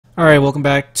Alright, welcome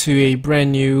back to a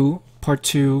brand new part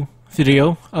 2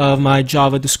 video of my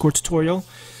Java Discord tutorial.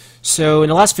 So in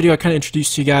the last video I kind of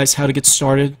introduced to you guys how to get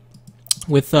started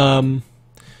with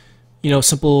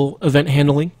simple event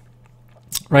handling,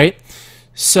 right?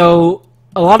 So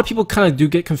a lot of people kind of do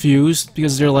get confused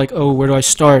because they're like, oh, where do I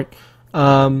start?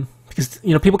 Because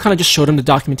people kind of just show them the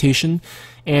documentation,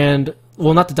 and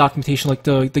well, not the documentation, like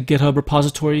the GitHub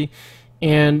repository.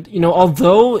 And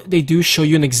although they do show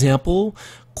you an example,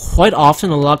 quite often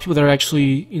a lot of people that are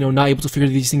actually not able to figure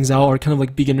these things out are kind of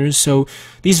like beginners. So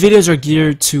these videos are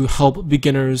geared to help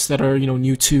beginners that are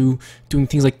new to doing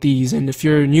things like these. And if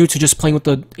you're new to just playing with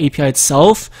the API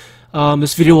itself,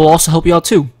 this video will also help you out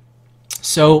too.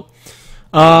 So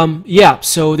yeah,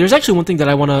 so there's actually one thing that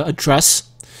I want to address.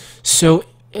 So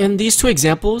in these two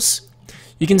examples,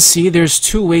 you can see there's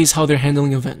two ways how they're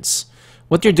handling events.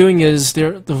 What they're doing is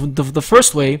the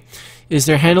first way is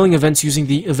they're handling events using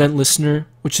the event listener,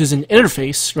 which is an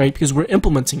interface, right? Because we're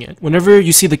implementing it. Whenever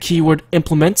you see the keyword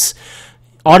implements,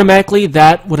 automatically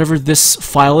that whatever this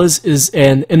file is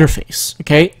an interface,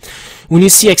 okay? When you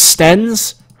see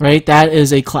extends, right, that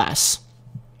is a class.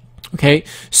 Okay?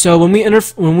 So when we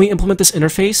implement this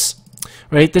interface,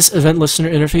 right, this event listener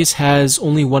interface has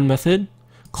only one method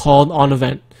called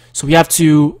onEvent. So we have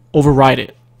to override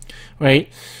it, right?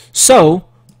 So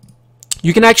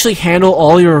you can actually handle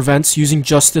all your events using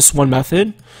just this one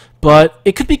method, but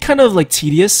it could be kind of like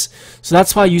tedious. So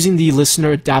that's why using the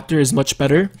listener adapter is much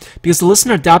better, because the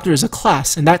listener adapter is a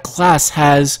class, and that class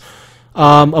has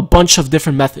a bunch of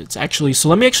different methods actually. So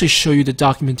let me actually show you the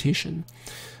documentation.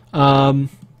 Go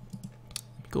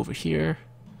over here,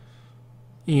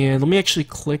 and let me actually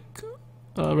click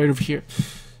right over here.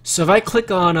 So if I click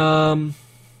on I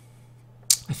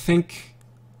think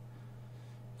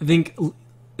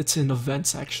it's in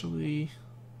events actually.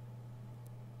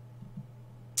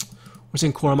 Or it's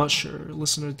in core, I'm not sure.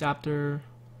 Listener adapter.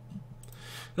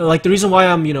 Like the reason why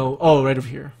I'm, oh, right over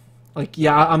here. Like,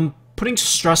 yeah, I'm putting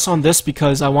stress on this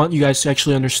because I want you guys to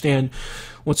actually understand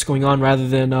what's going on rather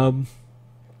than,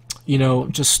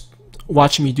 just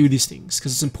watching me do these things.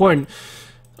 Because it's important.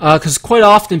 Because quite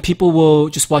often people will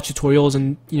just watch tutorials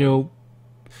and,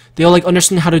 they'll like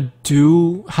understand how to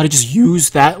just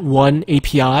use that one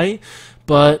API.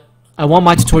 But I want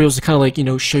my tutorials to kind of like,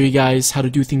 show you guys how to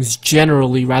do things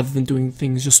generally rather than doing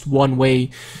things just one way,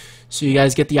 so you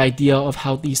guys get the idea of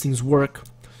how these things work.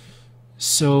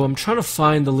 So I'm trying to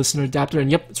find the listener adapter,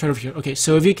 and yep, it's right over here. Okay,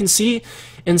 so if you can see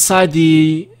inside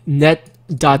the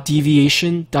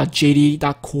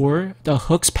net.deviation.jd.core, the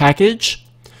hooks package,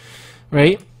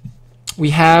 right, we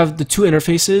have the two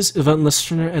interfaces, event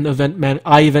listener and event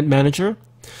manager.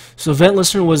 So event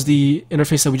listener was the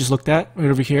interface that we just looked at right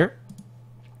over here.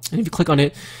 And if you click on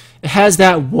it, it has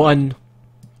that one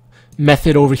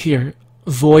method over here,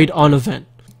 void onEvent.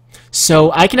 So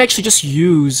I can actually just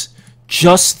use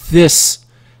just this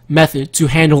method to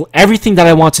handle everything that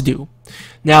I want to do.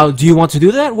 Now, do you want to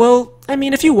do that? Well, I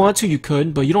mean, if you want to, you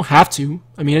could, but you don't have to.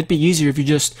 I mean, it'd be easier if you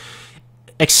just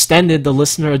extended the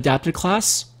listener adapter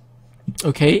class,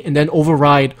 okay, and then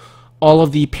override all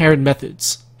of the parent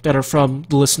methods that are from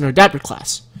the listener adapter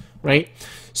class, right?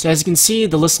 So as you can see,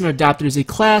 the listener adapter is a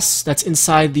class that's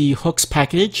inside the hooks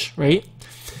package, right?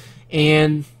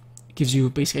 And it gives you a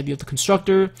basic idea of the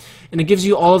constructor, and it gives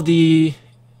you all of the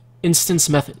instance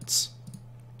methods.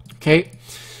 Okay,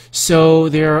 so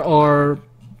there are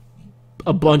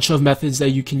a bunch of methods that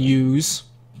you can use.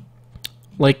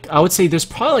 Like, I would say there's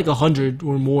probably like 100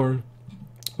 or more,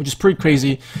 which is pretty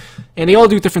crazy, and they all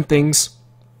do different things.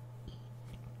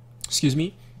 Excuse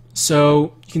me.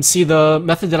 So you can see the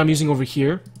method that I'm using over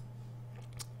here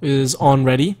is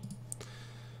onReady.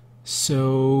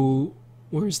 So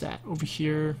where is that? Over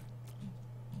here.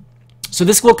 So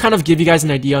this will kind of give you guys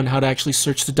an idea on how to actually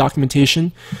search the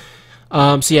documentation.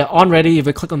 So yeah, onReady, if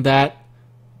I click on that,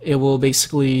 it will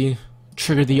basically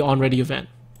trigger the onReady event.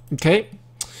 Okay?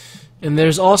 And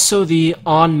there's also the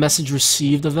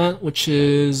onMessageReceived event, which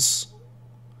is,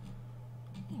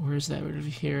 where is that? Right over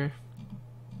here.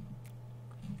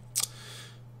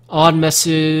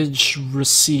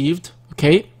 onMessageReceived,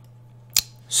 okay?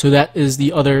 So that is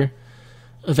the other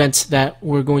event that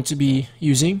we're going to be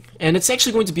using, and it's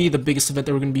actually going to be the biggest event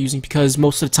that we're going to be using because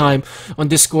most of the time on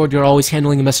Discord you're always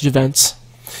handling the message events.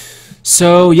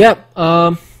 So yeah,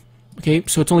 okay,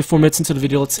 so it's only 4 minutes into the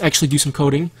video. Let's actually do some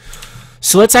coding.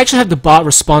 So let's actually have the bot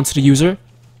respond to the user.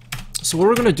 So what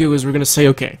we're going to do is we're going to say,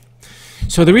 okay,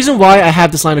 so the reason why I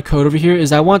have this line of code over here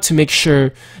is I want to make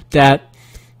sure that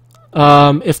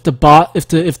if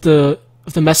the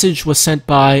message was sent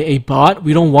by a bot,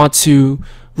 we don't want to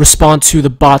respond to the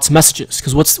bot's messages.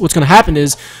 Because what's going to happen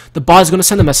is the bot is going to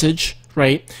send a message,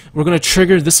 right? We're going to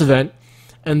trigger this event,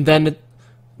 and then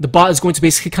the bot is going to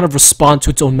basically kind of respond to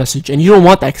its own message, and you don't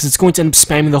want that because it's going to end up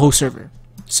spamming the whole server.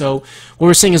 So what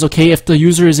we're saying is, okay, if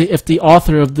the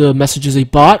author of the message is a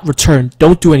bot, return.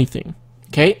 Don't do anything.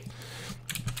 Okay,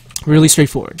 really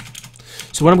straightforward.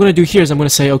 So what I'm going to do here is I'm going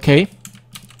to say, okay.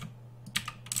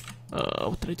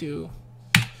 What did I do?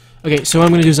 Okay, so what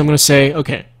I'm going to do is I'm going to say,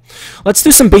 okay, let's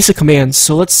do some basic commands.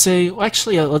 So let's say, well,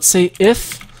 actually, let's say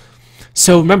if.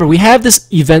 So remember, we have this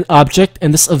event object,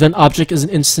 and this event object is an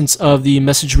instance of the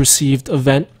message received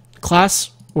event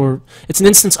class, or it's an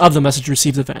instance of the message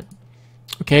received event.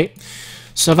 Okay,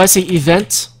 so if I say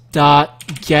event dot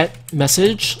get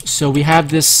message, so we have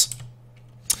this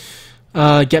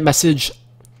get message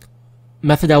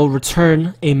method that will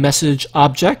return a message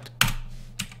object,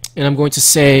 and I'm going to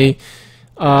say,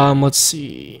 let's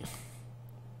see,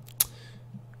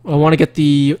 I want to get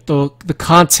the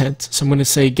content, so I'm going to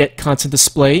say get content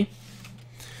display,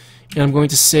 and I'm going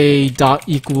to say dot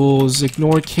equals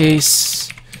ignore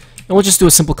case, and we'll just do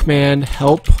a simple command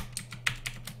help,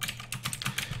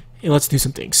 and let's do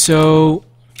something. So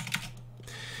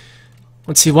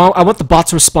let's see, well, I want the bot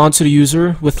to respond to the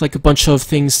user with like a bunch of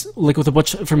things, like with a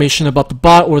bunch of information about the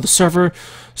bot or the server.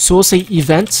 So we'll say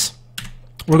event.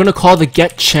 We're going to call the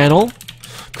get channel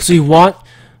because we want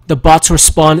the bot to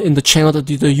respond in the channel that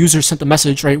the user sent the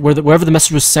message, right? Wherever the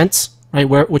message was sent, right?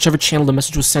 Whichever channel the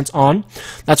message was sent on,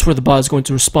 that's where the bot is going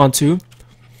to respond to.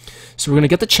 So we're going to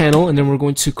get the channel, and then we're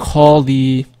going to call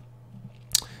the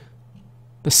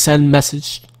send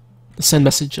message. The send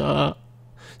message. So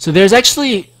there's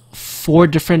actually 4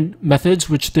 different methods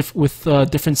with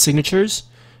different signatures,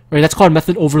 right? That's called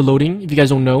method overloading, if you guys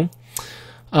don't know.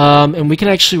 And we're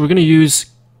going to use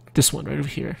this one right over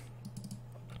here.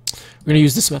 We're going to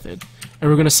use this method, and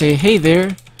we're going to say, hey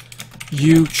there,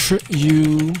 you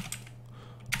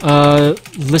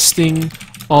listing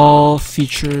all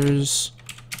features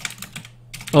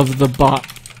of the bot.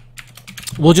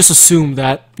 We'll just assume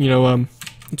that, you know,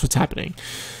 that's what's happening.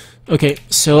 Okay,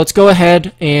 so let's go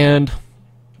ahead and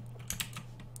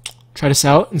try this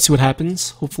out and see what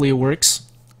happens. Hopefully it works.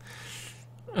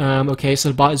 Okay, so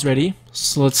the bot is ready.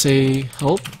 So let's say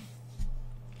help.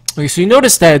 Okay, so you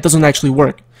notice that it doesn't actually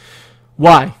work.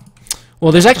 Why?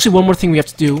 Well, there's actually one more thing we have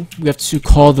to do. We have to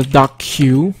call the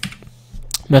Docq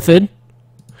method.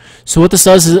 So what this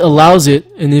does is it allows it,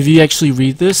 and if you actually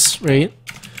read this, right?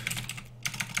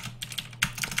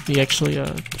 You actually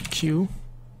Q.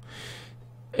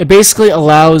 It basically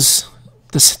allows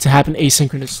this to happen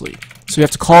asynchronously. So we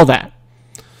have to call that.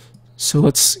 So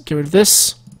let's get rid of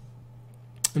this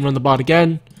and run the bot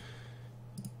again.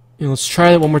 And let's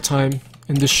try it one more time,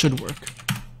 and this should work.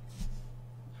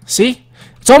 See?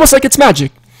 It's almost like it's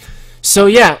magic. So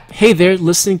yeah, hey there,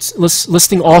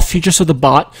 listing all features of the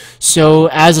bot. So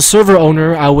as a server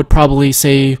owner, I would probably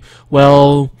say,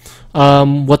 well,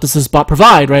 what does this bot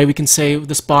provide, right? We can say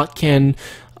this bot can,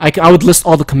 I would list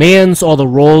all the commands, all the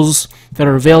roles that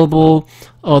are available,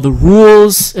 the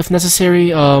rules if necessary,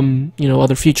 you know,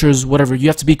 other features, whatever. You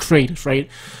have to be creative, right?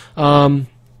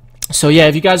 So yeah,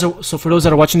 if you guys are, so for those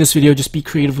that are watching this video, just be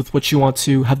creative with what you want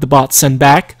to have the bot send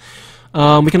back.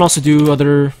 We can also do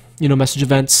other, you know, message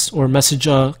events or message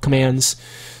commands,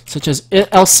 such as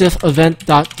else if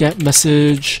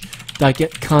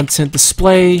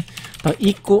event.getMessage.getContentDisplay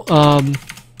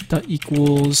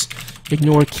equals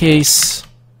ignore case,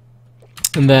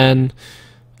 and then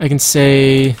I can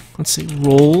say, let's say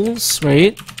roles,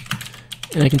 right?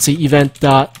 And I can say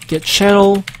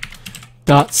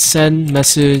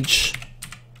event.getChannel.sendMessage.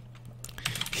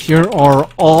 Here are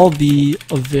all the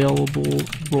available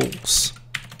roles.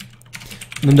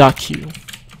 And then .q.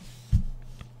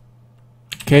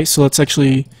 Okay, so let's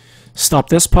actually stop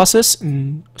this process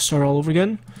and start all over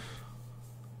again.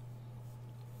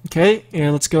 Okay,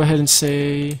 and let's go ahead and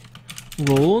say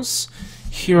roles.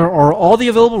 Here are all the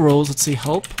available roles. Let's say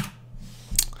help.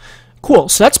 Cool,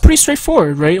 so that's pretty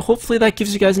straightforward, right? Hopefully that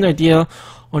gives you guys an idea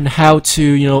on how to,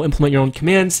 you know, implement your own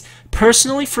commands.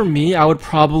 Personally, for me, I would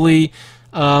probably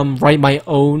write my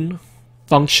own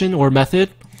function or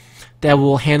method that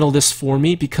will handle this for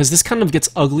me, because this kind of gets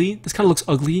ugly. This kind of looks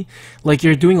ugly, like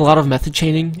you're doing a lot of method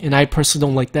chaining, and I personally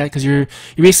don't like that, because you're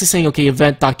basically saying, okay,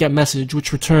 event.getMessage,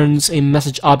 which returns a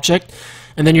message object,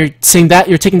 and then you're saying that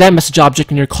you're taking that message object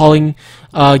and you're calling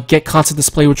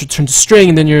getContentDisplay, which returns a string,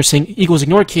 and then you're saying equals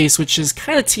ignore case, which is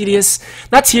kind of tedious.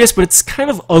 Not tedious, but it's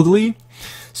kind of ugly.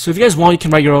 So if you guys want, you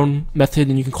can write your own method,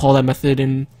 and you can call that method,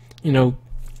 and, you know,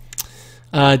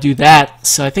 do that.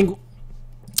 So I think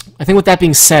with that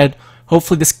being said,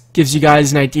 hopefully this gives you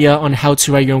guys an idea on how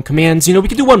to write your own commands. You know, we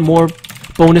can do one more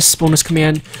bonus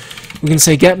command. We can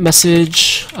say get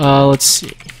message, let's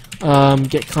see,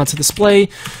 get content display,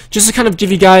 just to kind of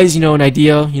give you guys, you know, an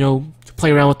idea, you know,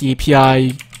 play around with the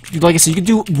API. Like I said, you can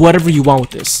do whatever you want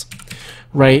with this,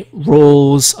 right?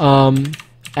 Roles,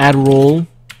 add role,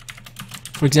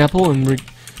 for example, and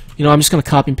you know, I'm just gonna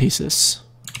copy and paste this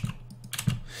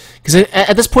because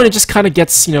at this point it just kind of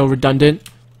gets, you know, redundant.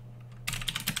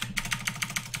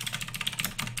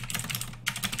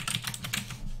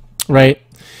 Right?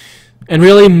 And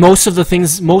really, most of the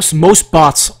things, most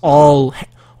bots all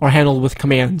are handled with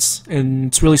commands, and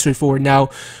it's really straightforward. Now,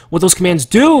 what those commands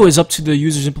do is up to the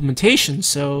user's implementation,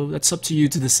 so that's up to you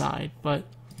to decide. But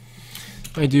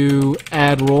if I do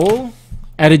add role,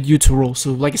 added you to role.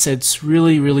 So like I said, it's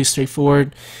really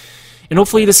straightforward. And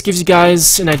hopefully this gives you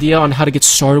guys an idea on how to get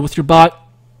started with your bot.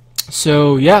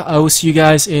 So yeah, I will see you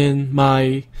guys in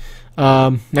my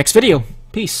next video.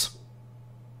 Peace.